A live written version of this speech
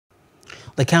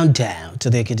The countdown to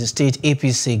the Ekiti State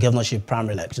APC governorship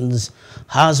primary elections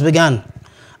has begun,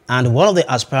 and one of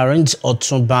the aspirants,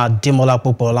 Otunba Demola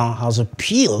Popoola, has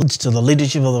appealed to the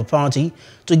leadership of the party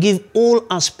to give all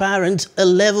aspirants a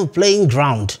level playing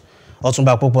ground.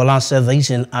 Otunba Popoola said this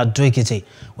in Ekiti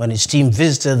when his team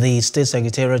visited the state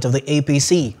secretariat of the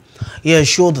APC. He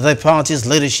assured the party's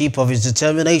leadership of his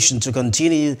determination to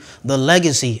continue the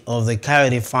legacy of the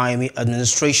Kayode Fayemi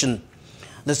administration.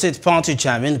 The state party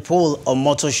chairman, Paul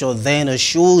Omotosho, then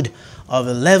assured of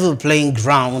a level playing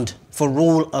ground for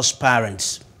all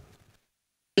aspirants.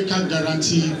 We can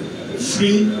guarantee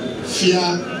free,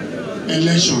 fair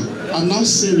election. I now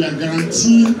say we are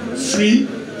guaranteeing free,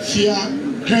 fair,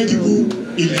 credible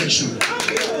election.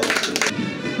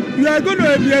 We are going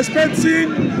to be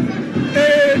expecting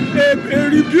a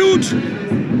rebuild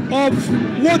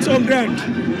of what's on ground,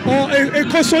 or a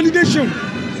consolidation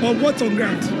of what's on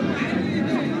ground.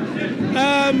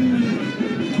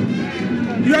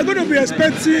 We are going to be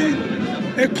expecting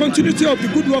a continuity of the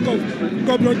good work of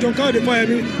Governor Kayode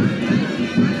Fayemi.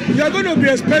 We are going to be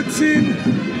expecting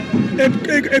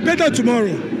a better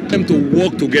tomorrow. Them to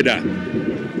work together.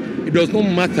 It does not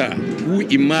matter who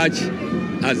emerge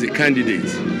as the candidate.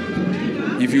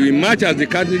 If you emerge as the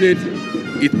candidate,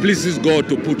 it pleases God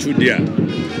to put you there.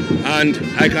 And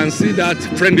I can see that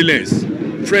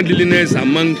friendliness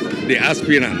among the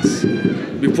aspirants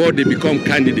before they become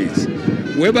candidates.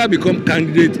 Whoever becomes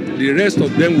candidate, the rest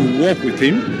of them will work with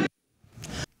him.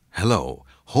 Hello,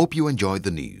 hope you enjoyed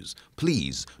the news.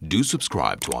 Please do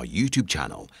subscribe to our YouTube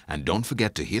channel and don't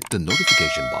forget to hit the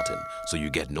notification button so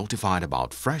you get notified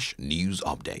about fresh news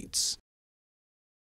updates.